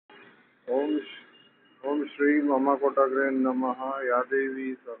Om, Om Shri Mama Kotagren Namaha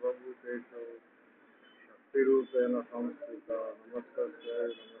Yadevi Sarvabhuteshu Shaktirupena Samskrita Namaste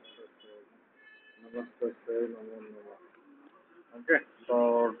Namaste Namo Namaha. Okay, so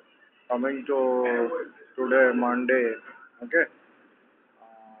coming to today Monday, okay,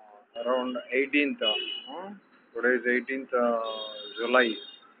 around 18th, today is 18th July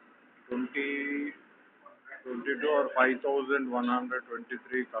 2022 or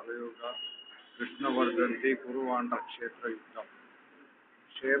 5123 Kaliyuga Krishna Vardhanti Kuruvanda Kshetra Yuktam.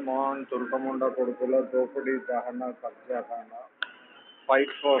 Shame on Turkamunda Kurukula Dopadi Dahana Kabja Khana.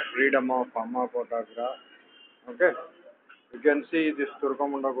 Fight for freedom of Amma Potagra. Okay. You can see this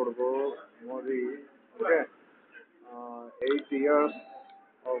Turkamunda Kuruku Modi. Okay. 8 years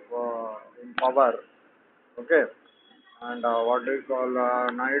of in power. Okay. And what do you call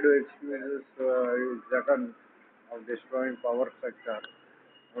Naidu excuses his Jagan of destroying power sector.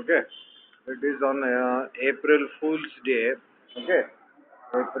 Okay. It is on April Fool's Day. Okay.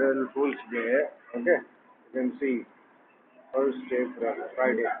 April Fool's Day. Okay. You can see first April,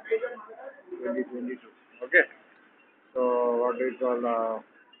 Friday, 2022. Okay. So what do you call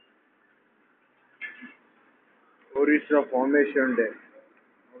Orissa Formation Day.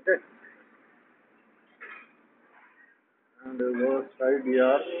 Okay. And the side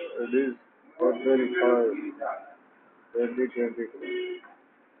here it is April 1st, 2022.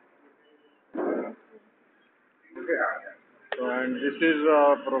 Okay. So and this is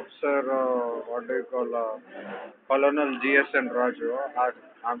Professor what do you call Colonel GSN Raju,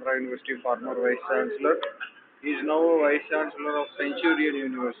 Andhra University former Vice Chancellor. He is now Vice Chancellor of Centurion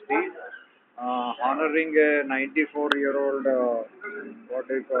University, honoring a 94-year-old what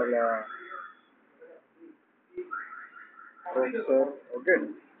do you call professor. Okay,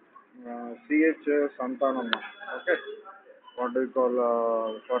 CH Santanamma. Okay, what do you call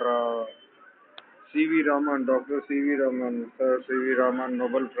for CV Raman, Dr. CV Raman, Sir CV Raman,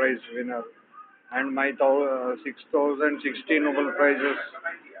 Nobel Prize winner, and my 6016 Nobel Prizes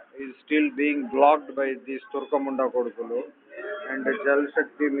is still being blocked by this Turkamunda Kodukulu, and the Jal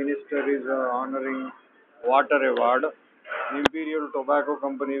Shakti Minister is honoring water award. Imperial Tobacco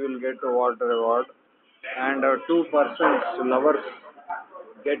Company will get a water award, and two persons lovers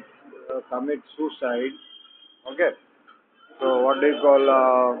get commit suicide. Okay, so what do you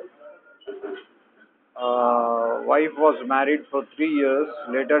call? Wife was married for 3 years.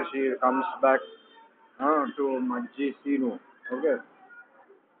 Later, she comes back to Majji Sinu. Okay,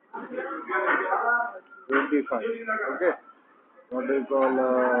 25. Okay, what do you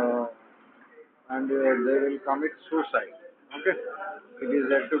call? And they will commit suicide. Okay, it is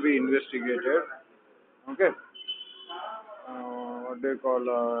yet to be investigated. Okay, what do you call?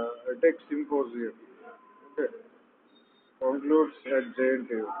 Tech symposium. Okay, concludes at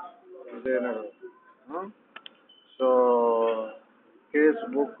JNTU. Jayanagar. Huh? So, case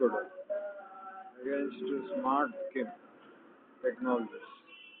booked against smart kim technologies.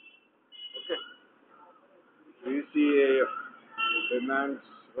 Okay. BCAF demands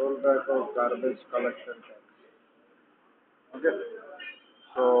rollback of garbage collection tax. Okay.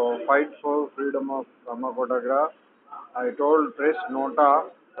 So fight for freedom of Rama Kotagra. I told press nota.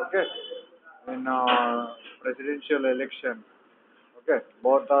 Okay. In presidential election. Okay.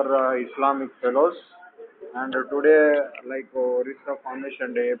 Both are Islamic fellows. And today, like Orissa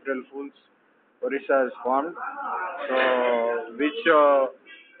Foundation Day, April Fools, Orissa is formed. So, which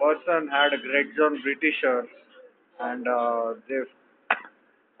person had grudge on Britishers and they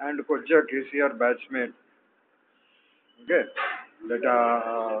and Kojja KCR batchmate. Okay, that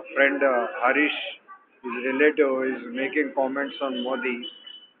friend Harish, his relative, is making comments on Modi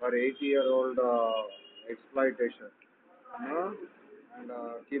for 80-year-old exploitation. Uh, and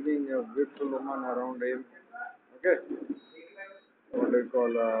keeping a beautiful woman around him. Okay, what do you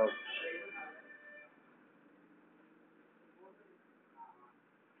call?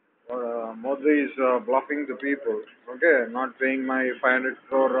 Modi is bluffing the people. Okay, not paying my 500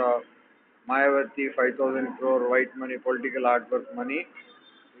 crore Mayavati 5,000 crore white money political artwork money.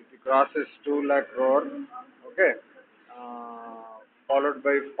 It crosses 2 lakh crore. Okay, followed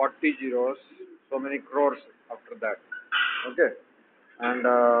by 40 zeros. So many crores after that. Okay, and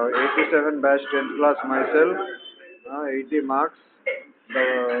 87 batch 10th class myself. 80 marks.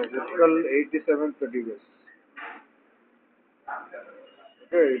 The Utkal 87th divas.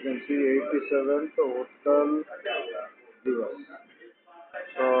 Okay, you can see 87th Utkal divas.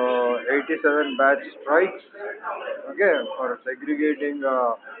 So 87 batch strikes. Okay, for segregating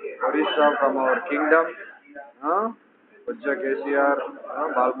Orissa from our kingdom. Kojja KCR,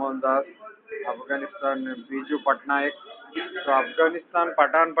 Balmohan Das, Afghanistan Biju Patnaik. So Afghanistan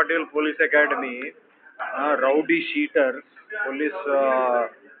Patan Patel Police Academy, rowdy sheeters, police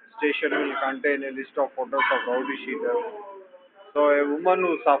station will contain a list of photos of rowdy sheeters. So a woman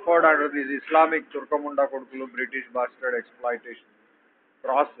who suffered under this Islamic Turkamunda Kodukulu British bastard exploitation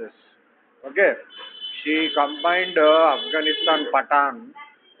process. Okay, she combined Afghanistan Patan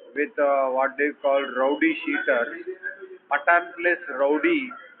with what they call rowdy sheeters. Patan plus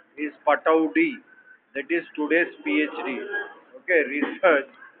rowdy is Pataudi. That is today's PhD. Okay, research.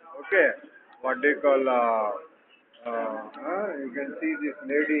 Okay, what they call. You can see this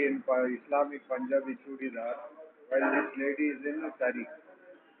lady in Islamic Punjabi Chudidar, while this lady is in sari.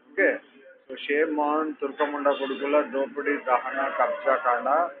 Okay. So shame on Turkamunda Kodukula, Dopudi, Dahana, Kabja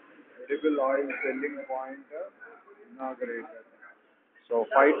Kanda, edible oil selling point inaugurated. So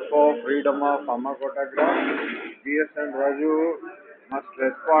fight for freedom of Amma Kotagra. DS and Raju must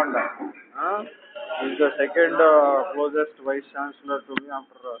respond. He is the second closest vice chancellor to me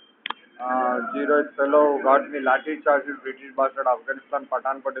after Zero fellow who got me lathi charge in British bastard Afghanistan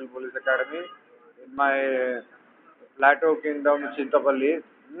Patan Patel Police Academy in my Plateau Kingdom Chintapalli.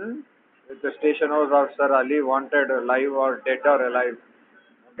 With the station house officer Ali wanted live or dead or alive.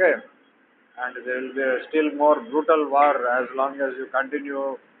 Okay, and there will be a still more brutal war as long as you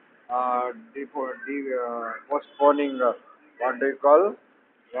continue postponing what do you call.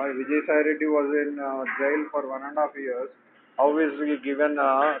 Why Vijay Sai Reddy was in jail for 1.5 years. How is he given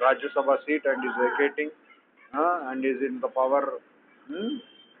a Rajya Sabha seat and is vacating and is in the power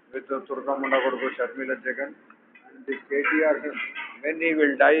with Turkamunda Koduku Sharmila Jagan? This KTR, when he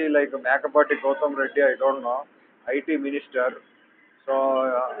will die like Makapati Gautam Reddy, I don't know, IT minister. So,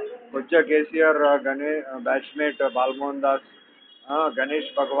 Kojja KCR batchmate Balmohan Das,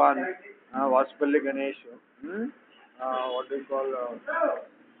 Ganesh Bhagwan, Vaspalli Ganesh, what do you call,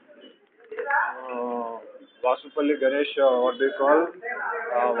 Vasupalli Ganesh, what do you call,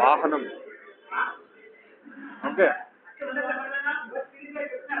 Vahanam. Okay.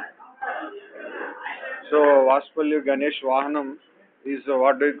 So, Vaspalli Ganesh Vahanam is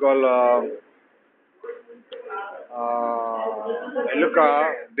what do you call, Eluka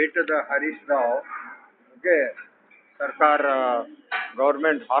beat the Harish Rao. Okay, Sarkar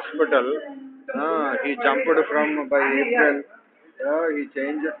government hospital. He jumped from by April. He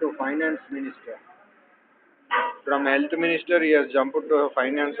changed to finance minister. From health minister, he has jumped to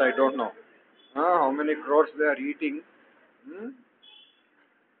finance. I don't know how many crores they are eating.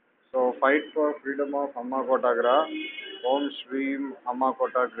 So fight for freedom of Amma Kotagra. Om Shreem Amma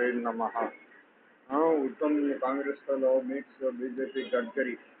Kotagra Namaha. Uttam Congress fellow meets BJP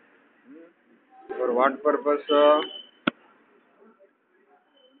Gadkari. For what purpose?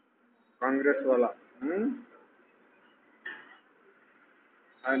 Congress wala.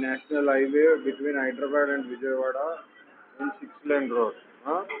 A national highway between Hyderabad and Vijayawada in 6-lane road.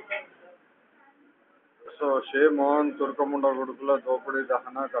 So shame on Turkamunda Gurukula Dopudi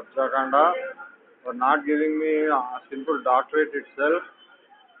Dahana Kabja Kanda for not giving me a simple doctorate itself.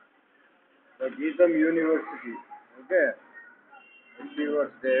 The Geetam University. Okay.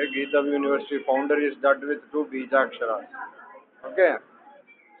 Achievers there. Geetam University founder is done with 2 Bijaksharas. Okay.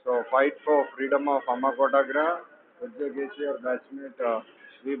 So fight for freedom of Amma Kotagra. Kojja KCR batchmate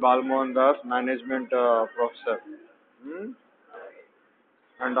V. Balmohan Das, management professor.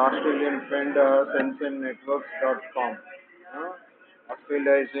 And Australian friend SenseNetworks.com.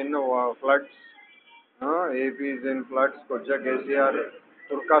 Australia is in floods. AP is in floods. Kojja KCR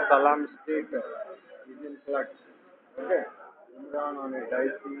Turka Salam state is in floods. Okay. Imran on a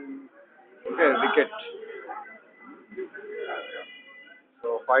dicey wicket. So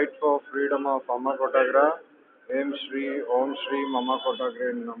fight for freedom of Amma Kotagra. Om Shri Mama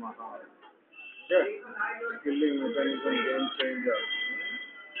Kotagra Namaha. Okay. Skilling mechanism game changer.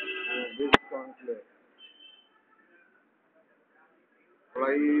 This conflict.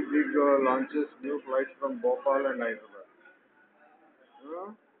 Fly Big launches new flights from Bhopal and Hyderabad.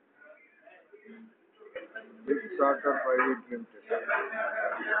 Big Charter Private Limited.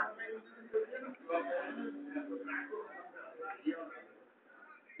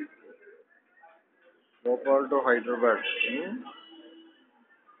 Bhopal to Hyderabad.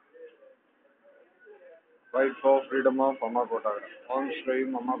 Fight for freedom of Amma Kotagra. Om Shri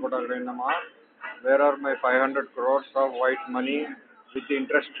Amma Kotagra Namaha. Where are my 500 crores of white money with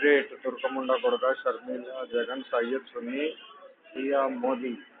interest rate? Turkamunda Kodaga, Sharmila, Jagan, Sayyid Sunni, Shia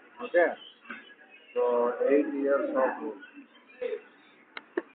Modi. Okay. So 8 years of rule.